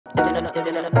Back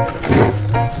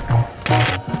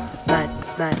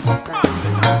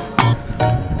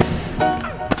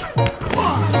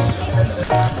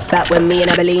when me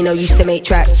and Evelyn used to make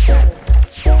tracks.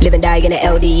 Live and die in the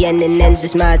LDN and ends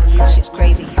is mad. Shit's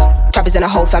crazy. Trappers and a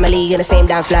whole family in the same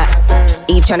damn flat.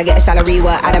 Eve trying to get a salary,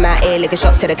 what out of my ear, licking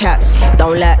shots to the cats.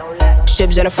 Don't let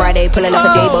Shibs on a Friday, pulling up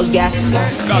a J-Bo's gaff.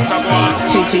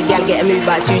 Tutu gal getting moved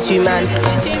by Tutu man.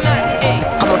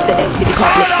 Come off the decks if you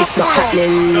can't mix, it's not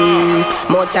happening.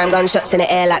 More time, gunshots in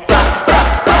the air like blah,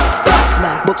 blah, blah,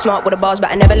 blah. Book smart with the bars,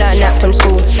 but I never learned that from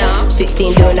school.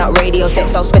 16 doing that radio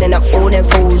sex, I was spinning up all them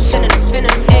fools.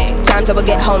 Times I would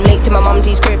get home late to my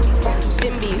mumsy's crib.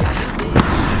 Simbi.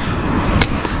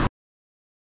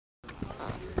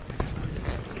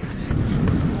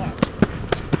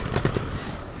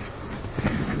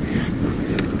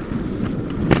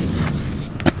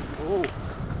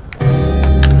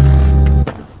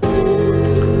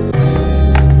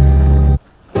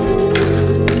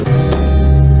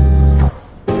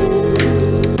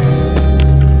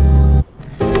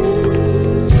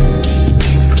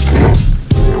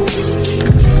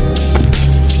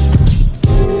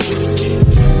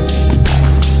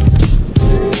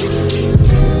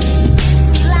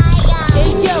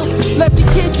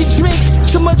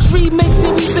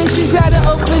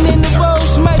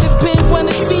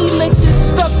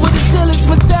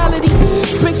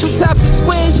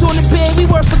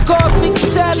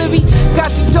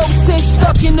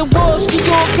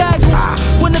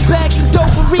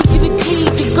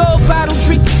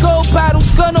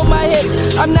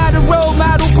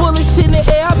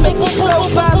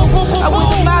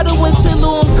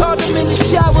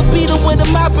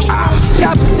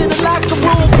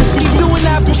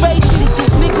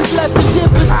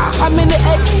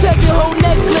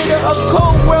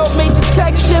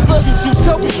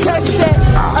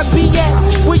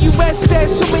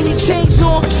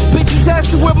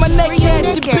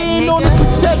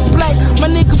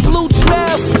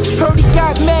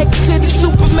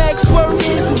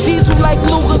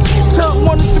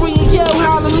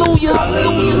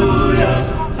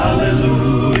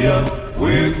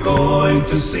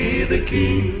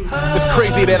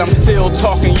 That I'm still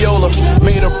talking Yola.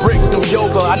 Made a brick through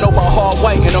yoga. I know about hard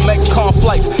white and them ex-con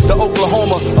flights. The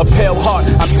Oklahoma, a pale heart.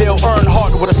 I'm Dale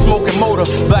Earnhardt with a smoking motor.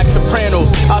 Black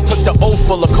Sopranos. I took the O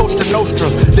full of Costa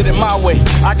Nostra. Did it my way.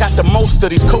 I got the most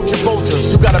of these coaching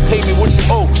voters. You gotta pay me what you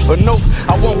owe. Or nope,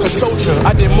 I won't consult you.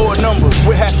 I did more numbers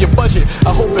with half your budget.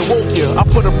 I hope it woke you. I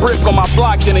put a brick on my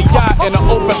block, then a yacht in an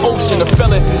open ocean. A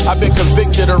felon. I've been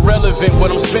convicted, irrelevant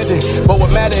what I'm spending. But what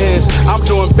matter is, I'm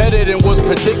doing better than was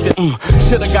predicted.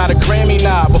 Should've got a Grammy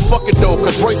nod, but fuck it though,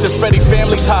 cause Royce and Freddie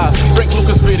family ties. Frank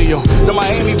Lucas video, the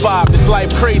Miami vibe, this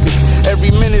life crazy.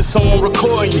 Every minute someone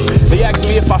recording you. They ask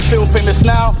me if I feel famous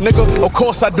now, nigga, of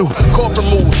course I do. Corporate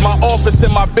moves, my office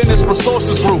and my business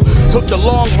resources grew. Took the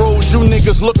long road, you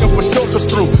niggas looking for shortcuts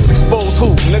through. Expose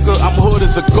who, nigga, I'm hood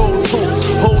as a gold tooth.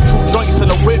 Hold 2 joints in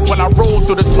a whip when I roll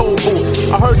through the toll booth.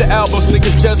 I heard the albums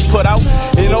niggas just put out,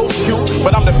 and those cute,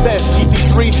 but I'm the best.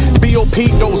 TT3, BOP,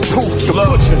 those proof. The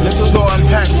butcher, nigga. Jordan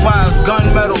Pack 5s,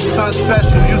 gunmetal, sun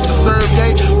special. Used to serve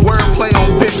gay, wordplay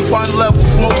on big fun level.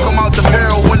 Smoke come out the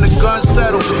barrel when the gun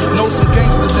settle. Know some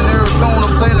gangsters in Arizona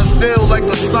playing the field like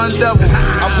the Sun Devil.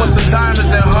 I put some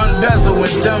diamonds in Hun Bezel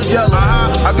with them yellow.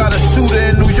 I got a shooter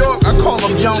in New York, I call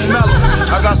him Young Mellow.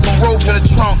 I got some rope in the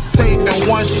trunk, tape and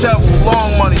 1 shovel.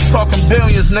 Long money, talking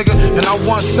billions, nigga, and I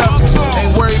want several.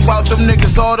 Ain't worried about them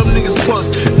niggas, all them niggas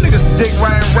puss. Niggas dick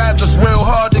riding rap, that's real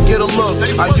hard to get a look.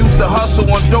 I used to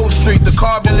hustle on Doe Street, the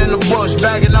carbon in the bush.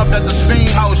 Bagging up at the fiend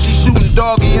house, she shooting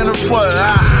doggy in her foot.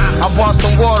 I bought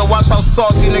some water, watch how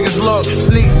salty niggas look.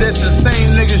 Sneak this, the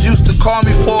same niggas used to call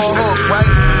me for a hook, right?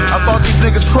 I thought these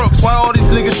niggas crooks, why all these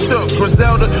niggas shook?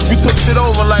 Griselda, we took shit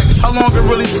over like how long it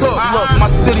really took. Look, my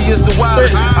city is the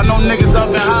wildest. I know niggas up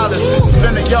in Hollis,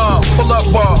 spin a yard, pull up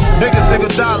bar, biggest nigga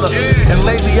dollar. And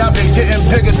lately I've been getting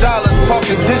bigger dollars,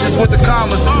 talking digits with the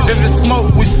commas. If it's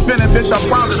smoke, we spinning, bitch, I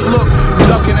promise. Look,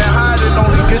 ducking and hiding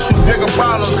only get you bigger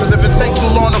problems. Cause if it take too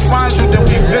long to find you, then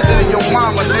we visiting your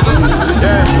mama, nigga.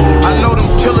 Yeah, I know them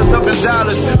killers up in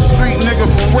Dallas. Street nigga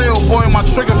for real, boy, my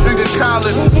trigger finger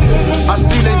collars. I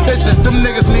see they pictures, them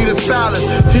niggas need a stylist.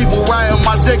 People riding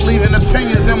my dick, leaving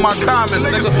opinions in my comments,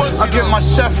 nigga. I get my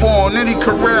chef on, any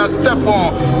career I step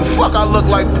on. The fuck I look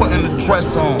like putting a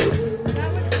dress on.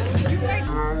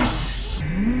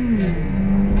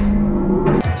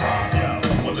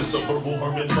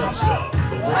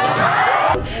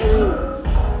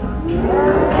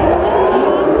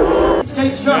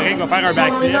 Lauric va faire un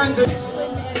backflip.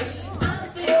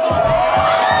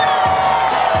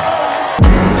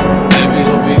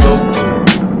 Everywhere we go through,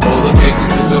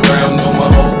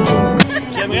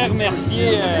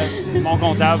 mon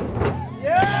comptable.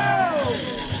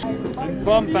 Une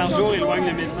pomme par jour éloigne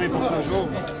le médecin pour toujours.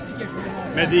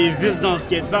 Mais des vis dans le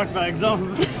skatepark, par exemple.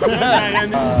 Vous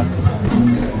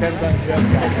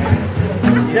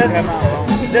êtes vraiment bon.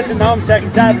 Vous êtes un homme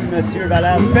charitable, monsieur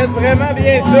Valade. Vous faites vraiment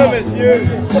bien ça, monsieur.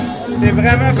 C'est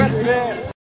vraiment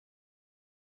parfait.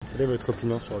 Quelle est votre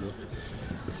opinion sur l'eau?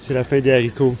 C'est la fin des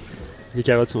haricots. Les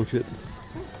carottes sont cuites.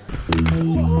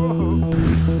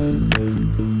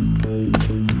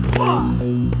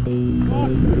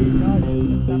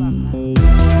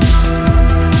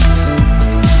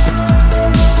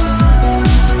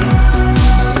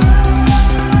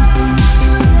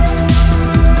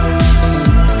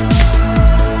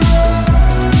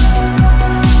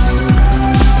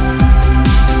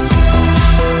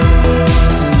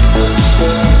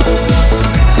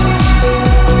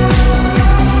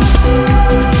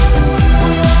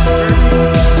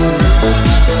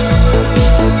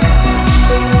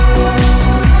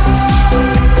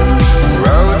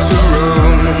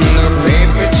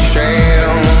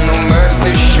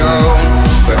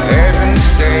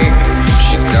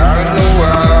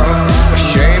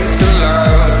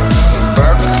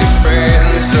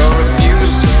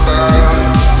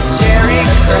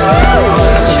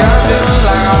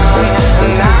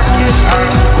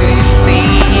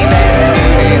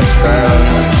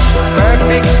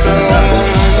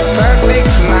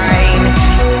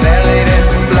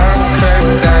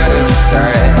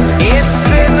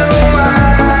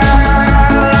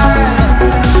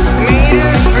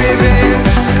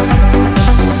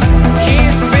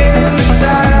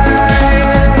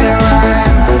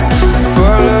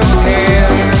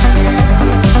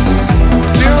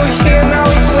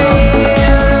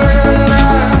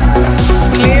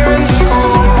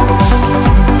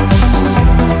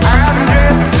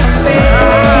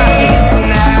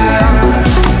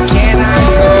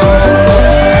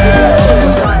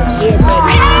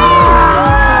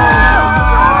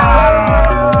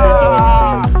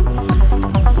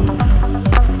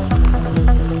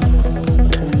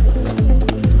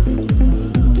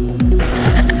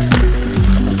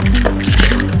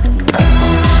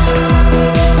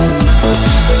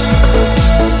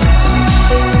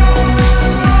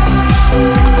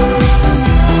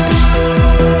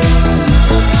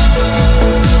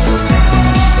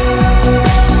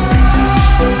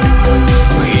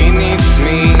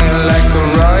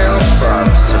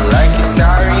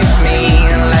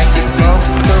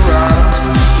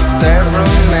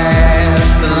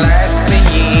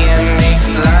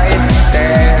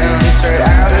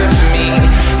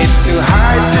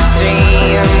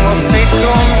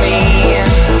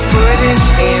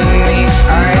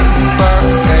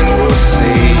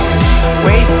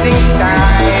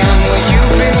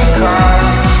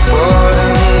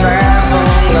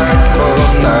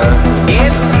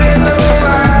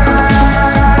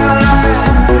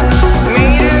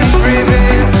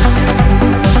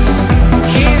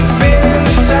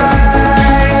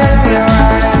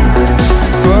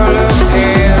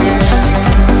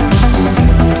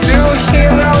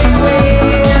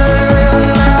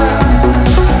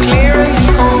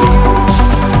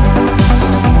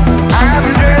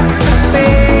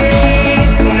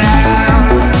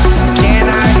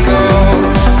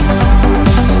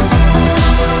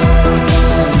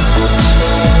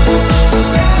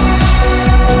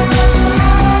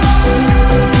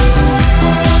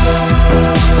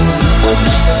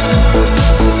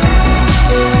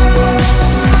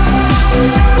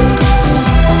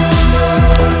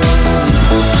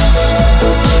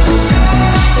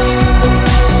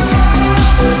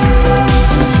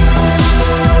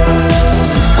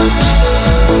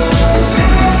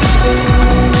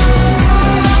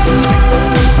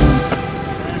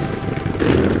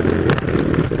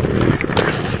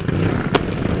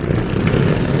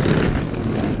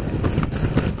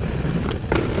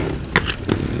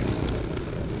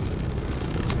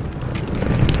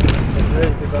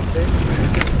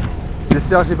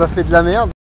 J'espère que j'ai pas fait de la merde.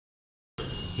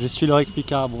 Je suis Lauric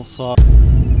Picard, bonsoir.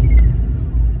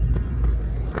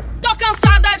 Tô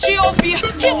cansada de ouvir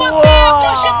que você é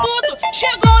prostituto.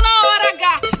 Chegou na hora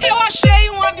H, eu achei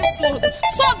um absurdo.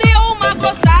 Só deu uma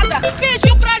gozada,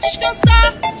 pediu pra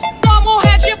descansar. Toma o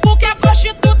Red Bull que a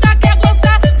prostituta quer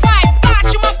gozar. Vai,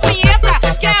 bate uma punheta,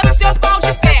 quero seu pau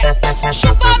de pé.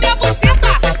 Chupa minha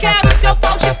buceta, quero seu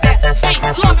pau de pé. Vem,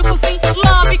 lambe o cozinho,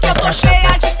 lambe que eu tô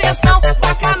cheia de tensão.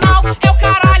 Bacanal, eu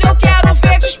caralho, eu quero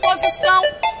ver disposição.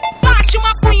 Bate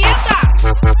uma punheta,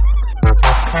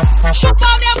 chupa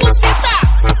minha buceta.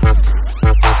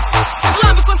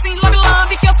 Lambe o cozinho,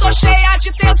 lambe que eu tô cheia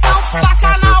de tensão.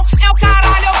 Bacanal, é o caralho.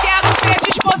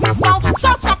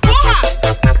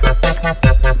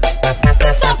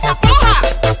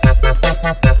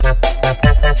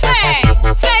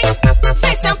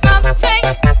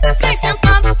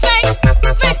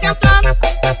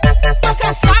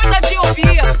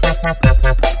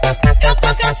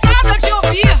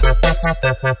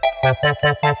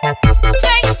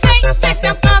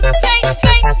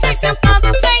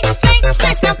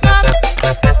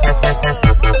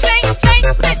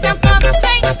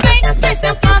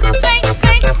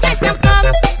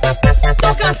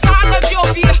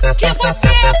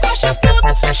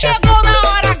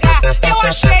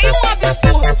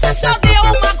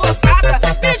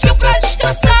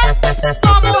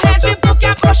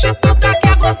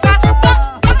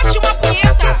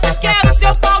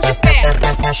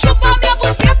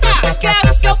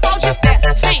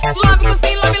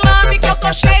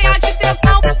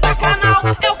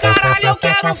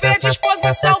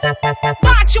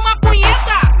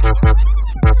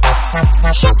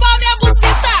 chupar minha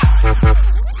buceta.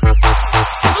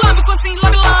 Lambe cozinho,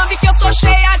 lambe que eu tô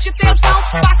cheia de tensão.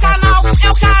 Bacanal é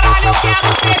o caralho, eu quero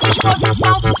ter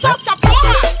disposição. Solta essa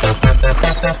porra.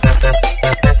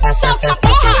 Solta essa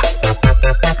porra.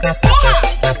 Porra.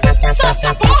 Solta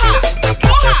essa porra.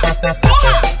 Porra.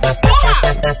 Porra. Porra.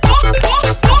 Porra.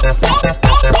 Porra. Porra.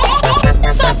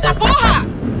 Porra. Solta essa porra.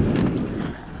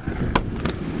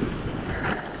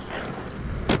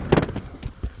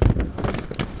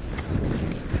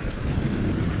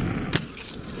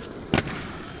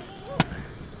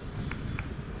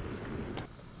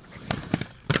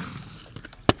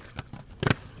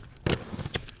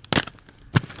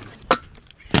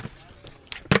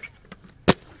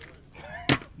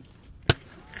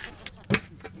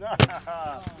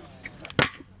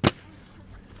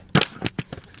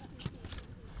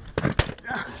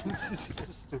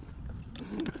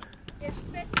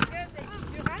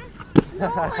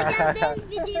 Regardez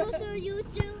une vidéo sur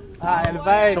YouTube. Ah, elle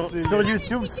va être sur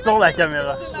YouTube, sur la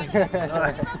caméra. On va faire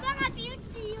un vidéo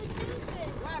sur YouTube.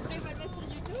 Ouais, après, il va le mettre sur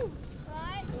YouTube.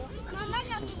 Ouais. Maman,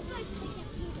 j'ai envie de faire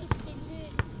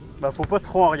Bah, faut pas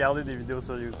trop en regarder des vidéos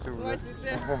sur YouTube. Ouais, c'est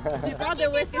ça. J'ai peur de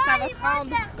où est-ce que ça va te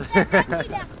rendre.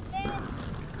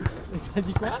 T'as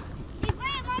dit quoi? C'est pas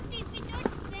vraiment tes vidéos de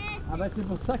fesses. Ah bah c'est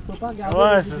pour ça qu'il faut pas regarder.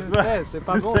 Ouais, les c'est vidéos ça. de fesses, c'est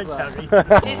pas bon ça.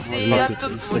 Ici y'a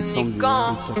tout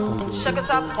uniquant, chacun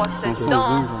sa procède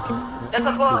dans. Laisse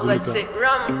à toi, red c'est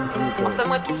rum. On fait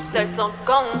moins tout seul sans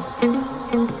con.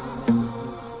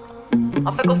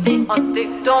 On fait qu'aussi en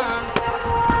téton.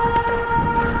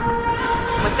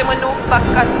 Moi c'est moi nous pas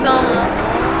cassant.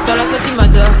 Dans la sortie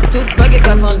matin, toute bague et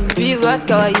cavane. Pirate,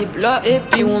 Caraïbes, là et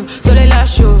puis on. Soleil la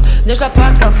chaud, neige la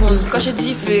pas qu'à fond. Caché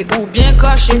diffé ou bien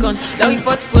caché con. La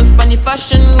rifotte France, Pani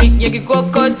Fashion Week. Y'a qui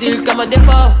crocodile comme un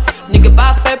défort. Nigga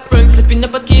pas fait pranks, et puis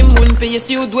n'importe qui moune. Payé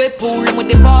si ou doué pour le mot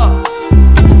d'effort.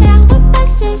 Ça peut faire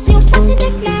repasser si on fasse une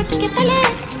éclat, tout est allé.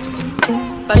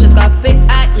 Pas j'ai trappé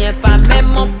à rien, pas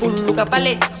même en poule ou qu'à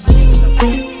palais.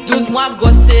 12 mois,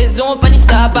 grosse saison, pas ni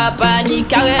sabbat, pas ni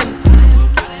carême.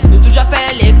 Nous déjà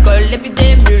fait l'école, et puis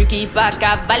des mules qui pas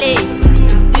cavaler.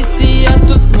 Ici y'a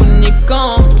tout mon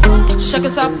niquant, chacun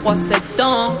sa procède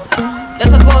dans.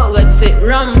 Laisse à toi, red c'est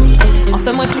rum. On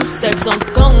fait moins tout seul sans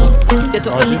con.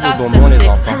 Bientôt Audi A7 c'est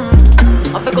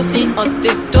on fait qu'aussi en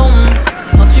téton.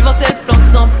 En suivant c'est le plan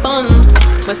sans bande.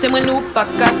 Moi c'est moi nous pas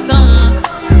cassant.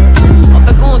 On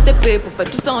fait qu'on TP pour faire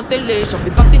tout ça en télé. J'en vais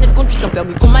pas finir de conduire sans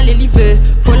permis qu'on m'a l'élivé.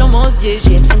 Faut l'emmanzier,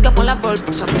 j'ai un 6 qui prend la vol.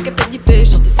 Pour chaque fois qu'elle fait diffé,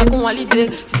 chanter c'est qu'on a l'idée.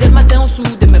 Si c'est le matin on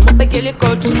soude, et même on paye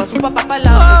l'école. De toute façon papa pas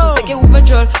là, mais son paquet ouvert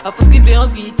jol. À force qu'il fait en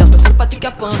gris, t'as pas son pâté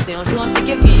qu'à penser. Un jour un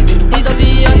ticket rive.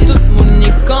 Ici y'a tout mon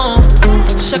niquant,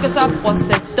 chacun sa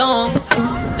procède dans.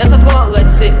 Laisse à toi red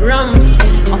c'est rum.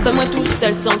 On fait moins tout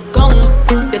seul sans con.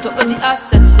 Bientôt Audi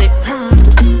A7 c'est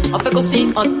on fait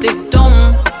qu'aussi en téton.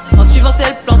 En suivant c'est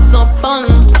le plan sans pan.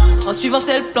 En suivant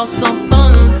c'est le plan sans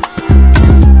pan.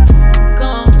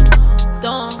 Quand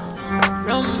dans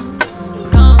rum.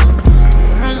 Quand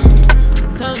rum.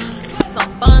 Tom sans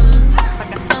pan. Pas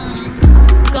qu'à sam.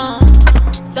 Quand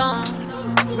dans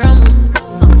rum.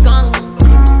 Sans gang.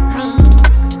 Rum.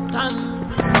 Tom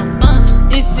sans pan.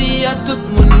 Ici y'a tout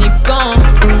mon niquant.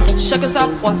 Chacun sa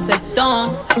procède dans.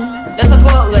 Laisse à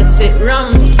toi red c'est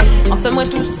rum. On fait moins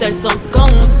tout seul sans con.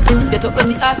 Bientôt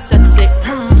Audi A7 c'est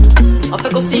on fait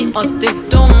qu'aussi en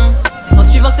téton. En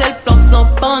suivant c'est le plan sans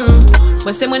pan.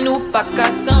 Moi c'est moi nous pas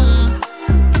cassant.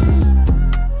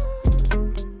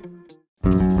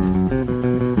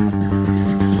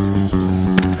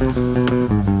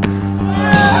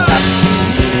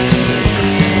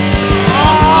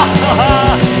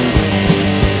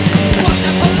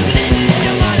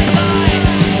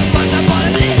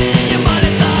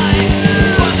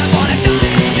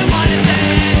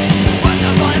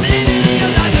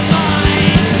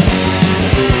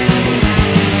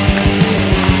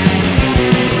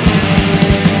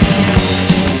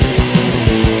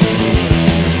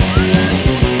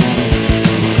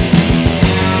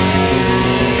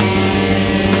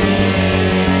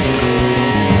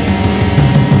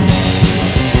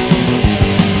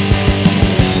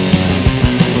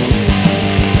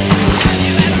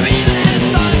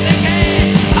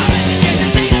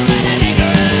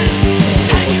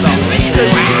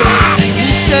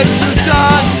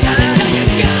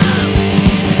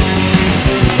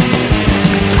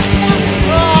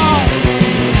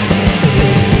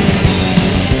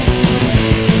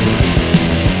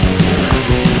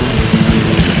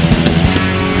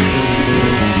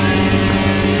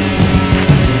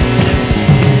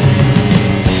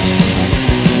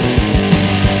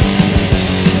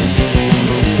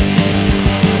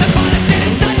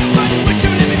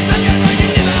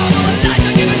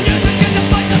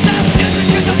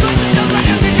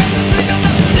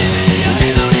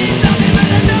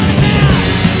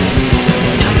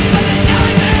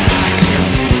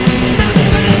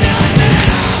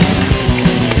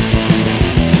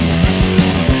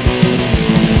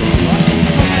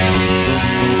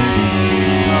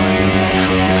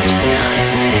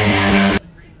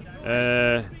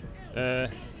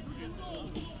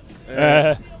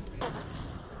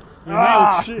 Les mains au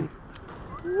toucher.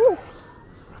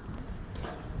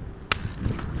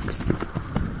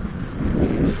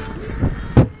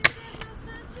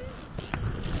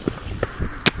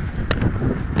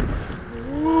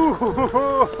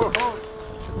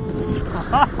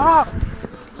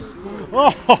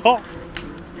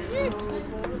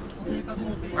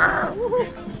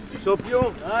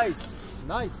 Champion. Nice,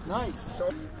 nice, nice.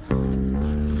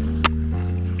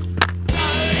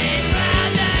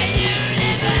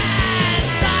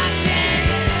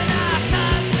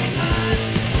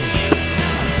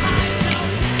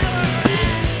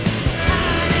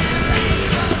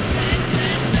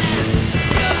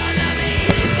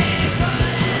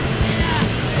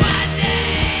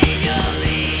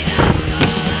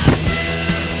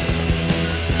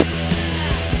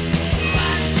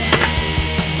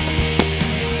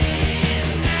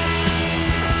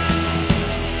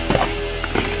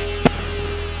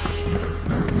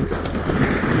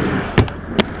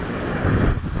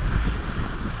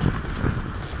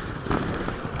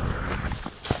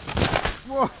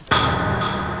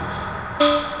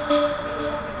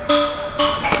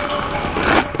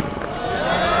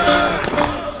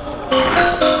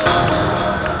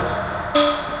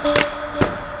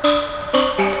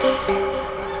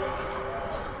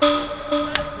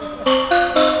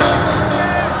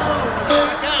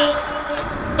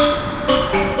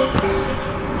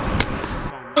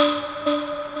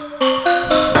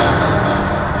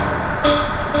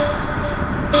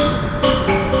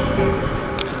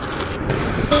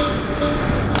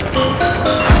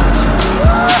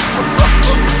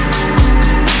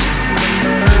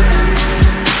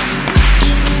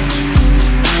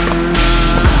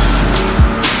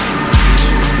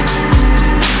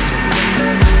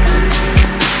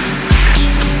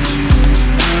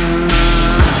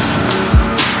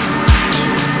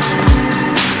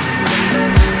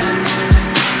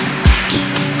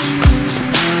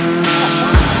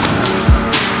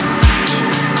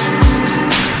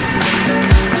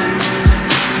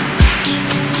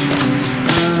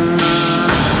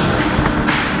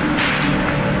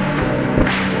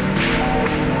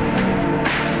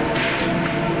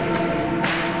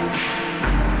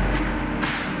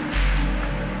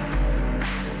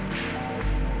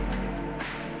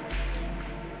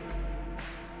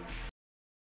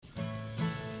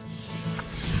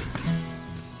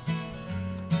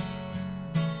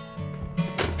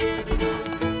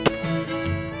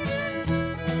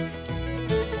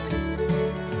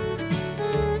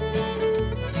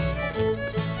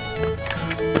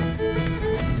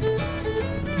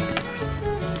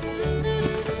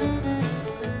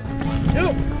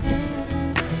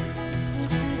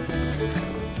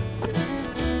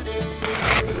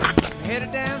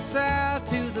 Headed down south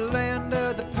to the land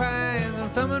of the pines. I'm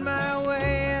thumbing my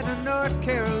way to North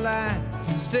Carolina,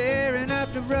 staring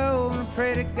up the road and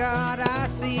pray to God I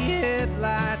see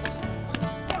headlights.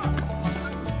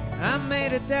 I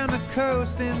made it down the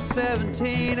coast in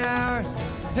 17 hours,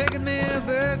 picking me a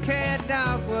bouquet of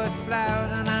dogwood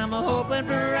flowers, and I'm hoping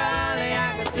for Raleigh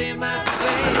I can see my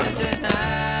baby tonight.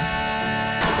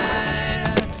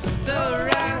 So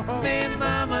rock me,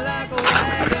 mama, like a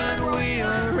wagon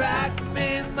wheel. Rock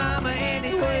me, mama,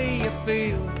 any way you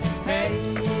feel.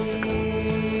 Hey,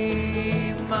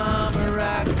 mama,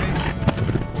 rock me.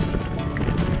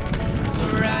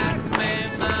 Rock me,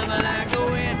 mama, like the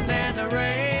wind and the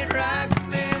rain. Rock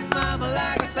me, mama,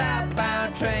 like a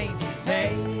southbound train.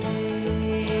 Hey,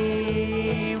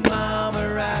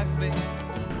 mama, rock me.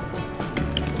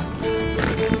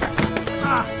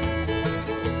 Ah.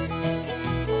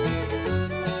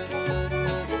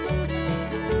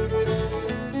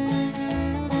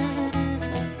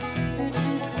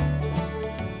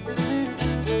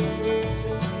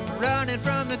 Running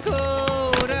from the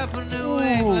cold up in New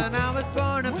England, I was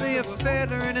born to be a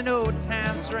fiddler in an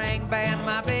old-time string band.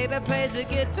 My baby plays the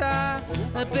guitar,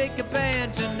 I pick a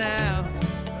banjo now.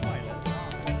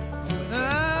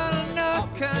 Oh,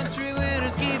 North Country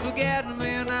winters keep forgetting me,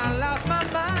 and I lost my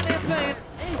mind in playing.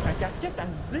 Hey, c'est un casquette à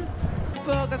zip.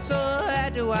 Fuck, I so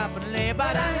had to up and live,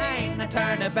 but I ain't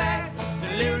turning back to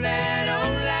live that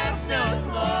old life no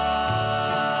more.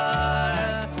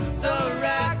 So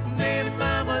rock me,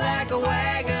 mama, like a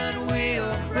wagon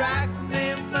wheel. Rock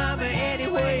me, mama, any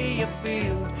way you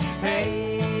feel.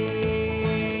 Hey,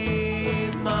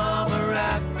 mama,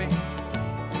 rock me.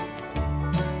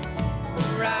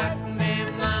 Rock me,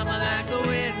 mama, like the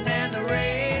wind and the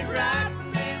rain. Rock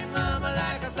me, mama,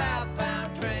 like a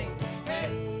southbound train. Hey,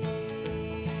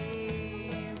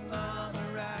 mama,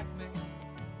 rock me.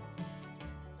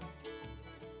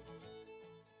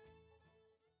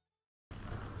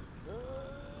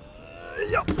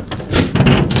 Yeah.